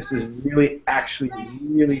 okay? This is really, actually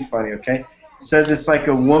really funny, okay? It says it's like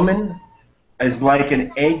a woman is like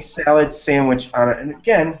an egg salad sandwich on it. And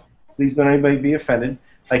again, please don't anybody be offended.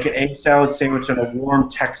 Like an egg salad sandwich on a warm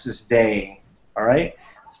Texas day, all right?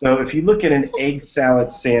 So if you look at an egg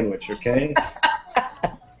salad sandwich, okay?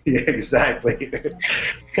 Yeah, exactly.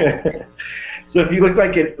 So if you look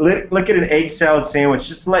at an egg salad sandwich,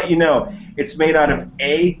 just to let you know, it's made out of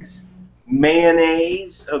eggs,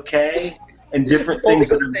 mayonnaise, okay, and different things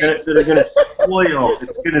that are going to spoil.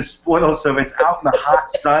 It's going to spoil. So if it's out in the hot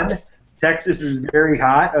sun, Texas is very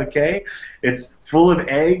hot, okay? It's full of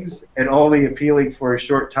eggs and only appealing for a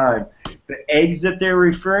short time. The eggs that they're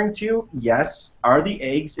referring to, yes, are the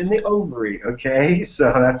eggs in the ovary, okay?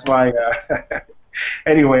 So that's why.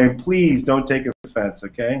 Anyway, please don't take offense,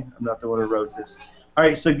 okay? I'm not the one who wrote this. All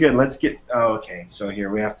right, so good. Let's get. Oh, okay. So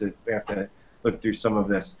here we have to look through some of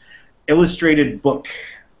this. Illustrated book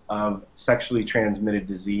of sexually transmitted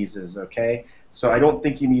diseases, okay? So I don't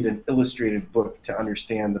think you need an illustrated book to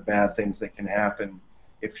understand the bad things that can happen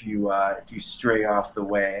if you stray off the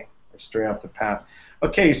way or stray off the path.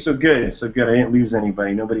 Okay, so good, so good. I didn't lose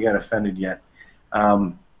anybody. Nobody got offended yet.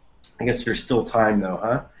 I guess there's still time though,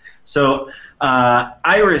 huh? So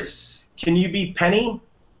Iris, can you be Penny?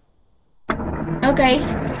 Okay.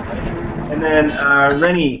 And then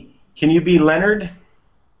Rennie, can you be Leonard?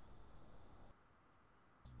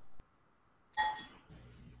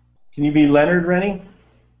 Can you be Leonard, Rennie?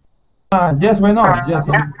 Yes, why not? Yes.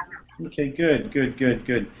 Okay,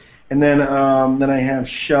 good. And then I have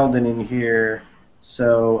Sheldon in here.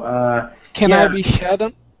 So Can I be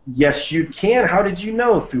Sheldon? Yes, you can. How did you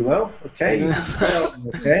know, Thulo? Okay.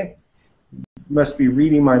 Okay. You must be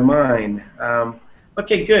reading my mind.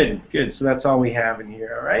 Okay, good. So that's all we have in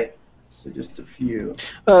here. All right. So just a few.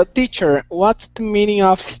 Teacher, what's the meaning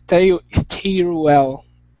of stairwell?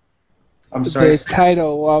 I'm sorry. The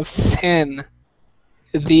title of Sen.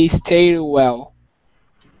 The stairwell.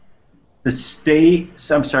 I'm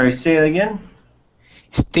sorry. Say it again.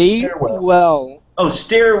 Stairwell. Oh,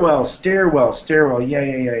 stairwell.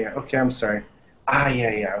 Yeah. Okay, I'm sorry.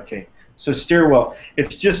 Yeah. Okay. So stairwell.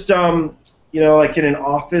 It's just like in an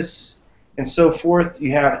office and so forth.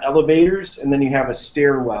 You have elevators and then you have a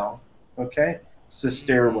stairwell. Okay. It's a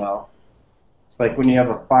stairwell. It's like when you have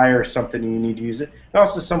a fire or something and you need to use it. And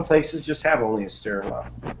also some places just have only a stairwell.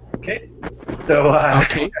 Okay. So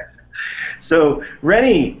so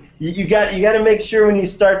Rennie, you got to make sure when you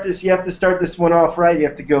start this, you have to start this one off right. You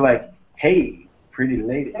have to go like, hey, pretty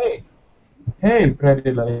lady. Hey,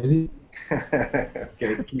 pretty lady.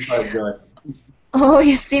 Okay, keep on going. Oh,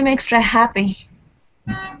 you seem extra happy.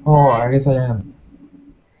 Oh, I guess I am.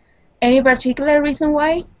 Any particular reason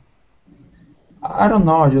why? I don't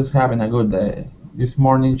know, just having a good day. This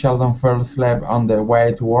morning Sheldon fell asleep on the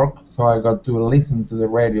way to work, so I got to listen to the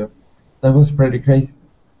radio. That was pretty crazy.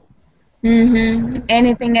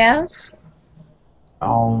 Anything else?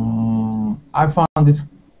 I found this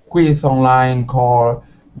quiz online called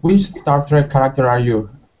 "Which Star Trek character are you?"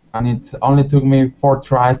 and it only took me 4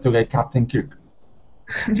 tries to get Captain Kirk.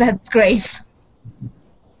 That's great.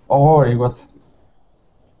 Oh, it was.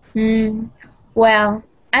 Well,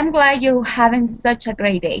 I'm glad you're having such a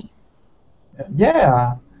great day.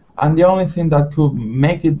 Yeah, and the only thing that could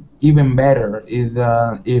make it even better is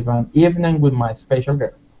an evening with my special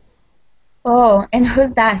guest. Oh, and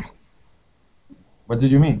who's that? What do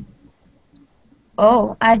you mean?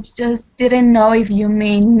 Oh, I just didn't know if you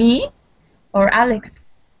mean me or Alex.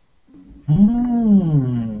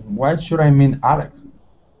 Why should I mean Alex?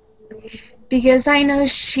 Because I know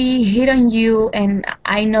she hit on you and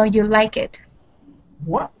I know you like it.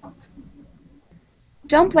 What?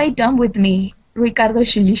 Don't play dumb with me, Ricardo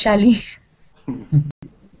Shili Shali.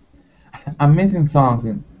 I'm missing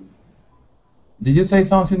something. Did you say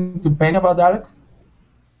something to Penny about Alex?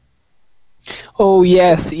 Oh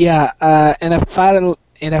yes, yeah, and I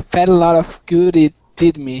felt a lot of good it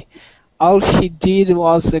did me. All she did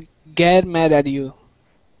was get mad at you.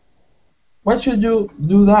 Why should you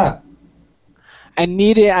do that? I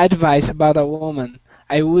needed advice about a woman.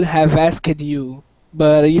 I would have asked you,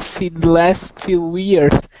 but if the last few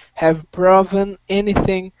years have proven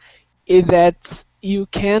anything, is that you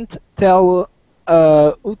can't tell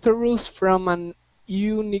uterus from an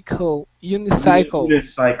unicycle. Unicycle.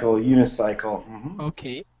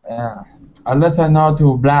 Okay. Yeah. Unless I know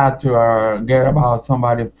too bad to get about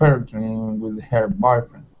somebody flirting with her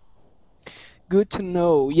boyfriend. Good to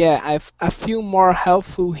know. Yeah, I've a few more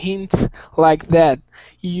helpful hints like that.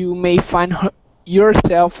 You may find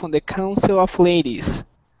yourself on the Council of Ladies.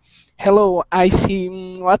 Hello, I see.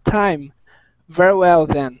 What time? Very well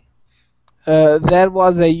then. That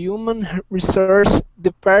was a human resource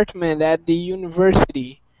department at the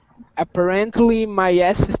university. Apparently, my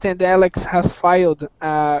assistant Alex has filed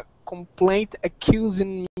a complaint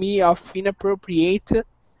accusing me of inappropriate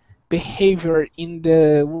behavior in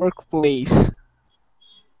the workplace.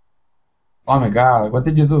 Oh my god, what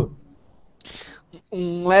did you do?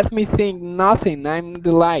 Let me think. Nothing. I'm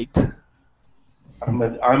the light. I'm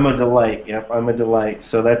a delight. Yep, I'm a delight.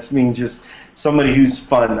 So that's mean just somebody who's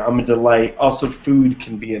fun. I'm a delight. Also, food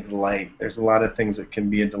can be a delight. There's a lot of things that can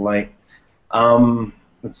be a delight.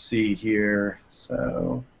 Let's see here.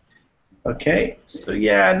 So, okay. So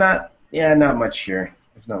not much here.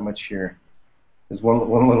 There's not much here. There's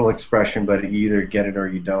one little expression, but you either get it or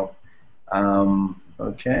you don't.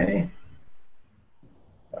 Okay.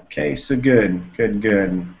 Okay. So good.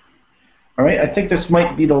 All right, I think this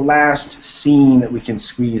might be the last scene that we can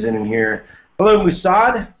squeeze in here. Hello,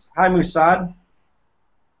 Musad. Hi, Musad.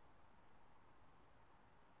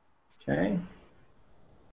 Okay.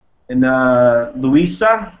 And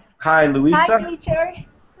Luisa. Hi, Luisa. Hi, teacher.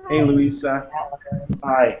 Hey, Luisa.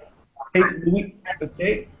 Hi. Hey,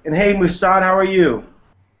 okay. And hey, Musad, how are you?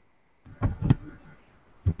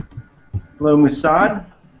 Hello, Musad.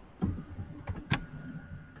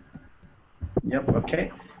 Yep,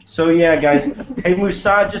 okay. So yeah, guys. Hey,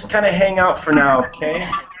 Musad, just kind of hang out for now, okay?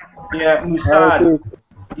 Yeah, Musad.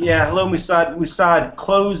 Yeah, hello, Musad. Musad,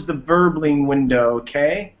 close the verbling window,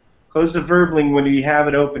 okay? Close the verbling window. You have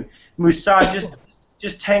it open. Musad,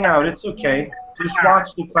 just hang out. It's okay. Just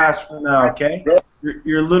watch the class for now, okay?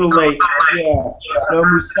 You're a little late. Yeah. No,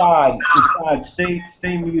 Musad. Musad,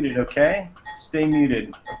 stay muted, okay? Stay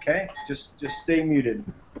muted, okay? Just stay muted.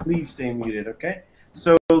 Please stay muted, okay?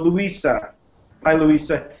 So, Luisa. Hi,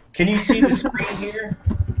 Luisa. Can you see the screen here?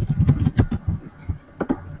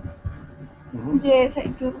 Yes, I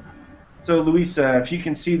do. So, Luisa, if you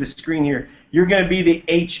can see the screen here, you're going to be the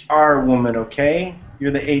HR woman, okay? You're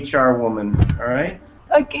the HR woman, all right?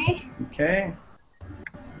 Okay. Okay.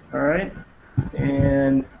 All right.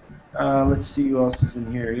 And let's see who else is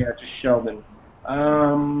in here. Yeah, just Sheldon.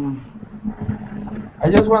 I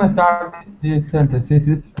just want to start this sentence. This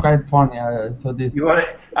is quite funny. So this. You want to?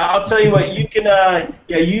 I'll tell you what. You can.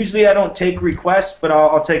 Yeah. Usually I don't take requests, but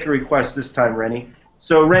I'll take a request this time, Rennie.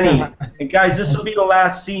 So Rennie, and guys, this will be the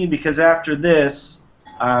last scene because after this,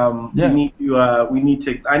 we need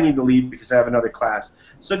to. I need to leave because I have another class.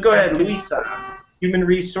 So go ahead, Luisa, human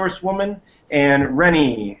resource woman, and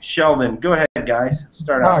Rennie, Sheldon. Go ahead, guys.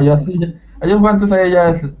 Start out. Yes. I just want to say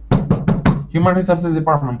yes. Human resources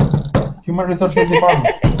department. Human resources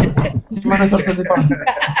department. Human resources department.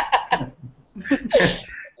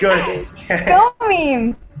 Go ahead. Come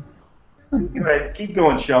in. Go ahead. Keep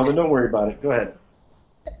going, Sheldon. Don't worry about it. Go ahead.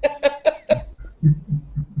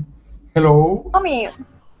 Hello. Come in.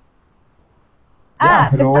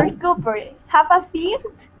 Hello. Dr. Cooper. Have a seat.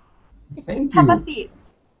 Thank Have you. a seat.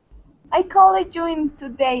 I called you in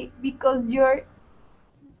today because your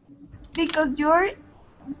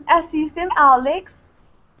assistant Alex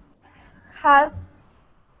has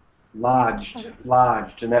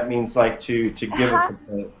Lodged, and that means like to give a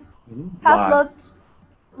complaint.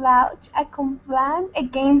 lodged a complaint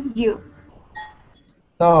against you.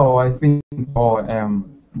 So I think, but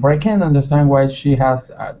I can't understand why she has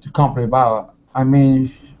to complain about. I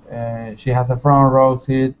mean, she has a front row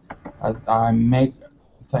seat as I make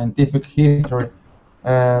scientific history.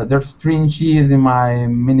 There's string cheese in my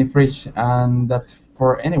mini fridge, and that's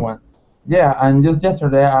for anyone. Yeah, and just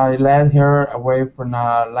yesterday I led her away from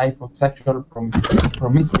a life of sexual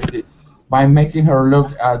promiscuity by making her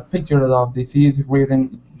look at pictures of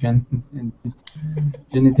disease-ridden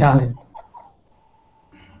genitalia.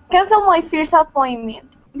 Cancel my first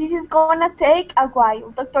appointment. This is gonna take a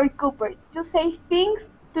while, Dr. Cooper. To say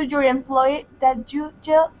things to your employee that you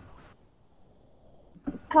just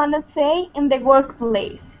cannot say in the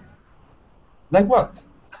workplace. Like what?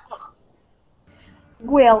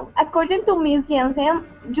 Well, according to Miss Jensen,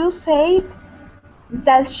 you said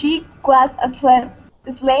that she was a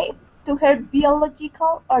slave to her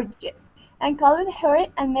biological urges and called her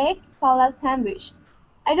an egg salad sandwich.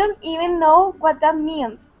 I don't even know what that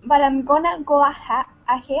means, but I'm gonna go ahead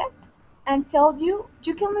and tell you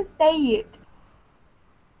you can say it.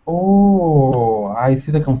 Oh, I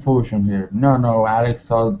see the confusion here. No, Alex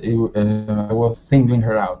thought I was singling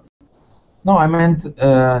her out. No, I meant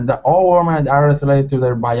that all women are a slave to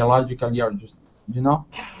their biological urges. You know,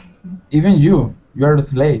 even you're a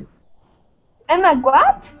slave. Am I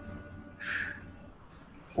what?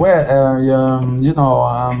 Well,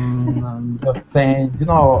 I'm just saying,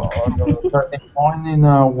 the certain point in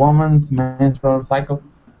a woman's menstrual cycle.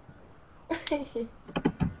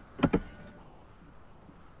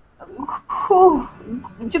 Whew,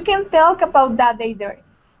 you can talk about that later.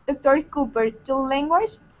 Dr. Cooper, your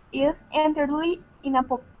language is entirely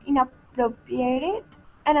inappropriate,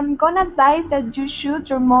 and I'm gonna advise that you shut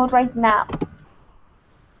your mouth right now.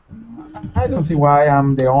 I don't see why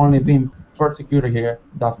I'm the only being persecuted here.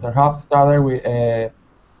 Dr. Hobbs started with,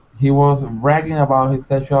 he was bragging about his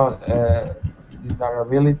sexual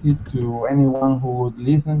desirability to anyone who would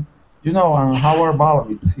listen. And Howard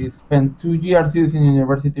Balowitz, he spent 2 years using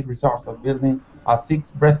university resources building a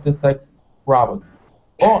six-breasted sex robot.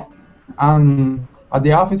 Oh, and at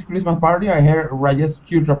the office Christmas party, I heard Rajesh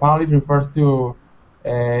Kutrapali refers to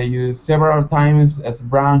you several times as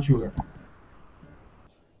brown sugar.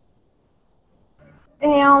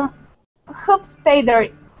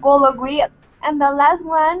 Hofstadter, Golowitz, and the last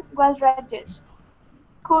one was Rajesh.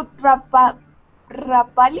 Kutrapali?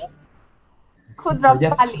 Rajesh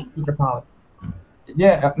Kutrapali. Kutrapali.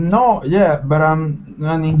 Yeah, no, yeah, but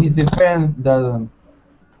and in his defense,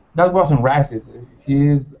 that wasn't racist.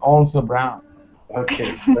 He's also brown.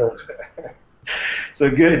 Okay. So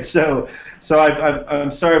good. So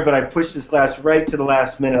I'm sorry, but I pushed this class right to the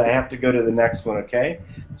last minute. I have to go to the next one. Okay.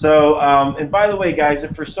 So and by the way, guys,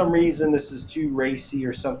 if for some reason this is too racy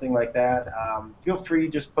or something like that, feel free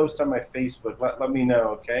just post on my Facebook. Let me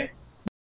know. Okay.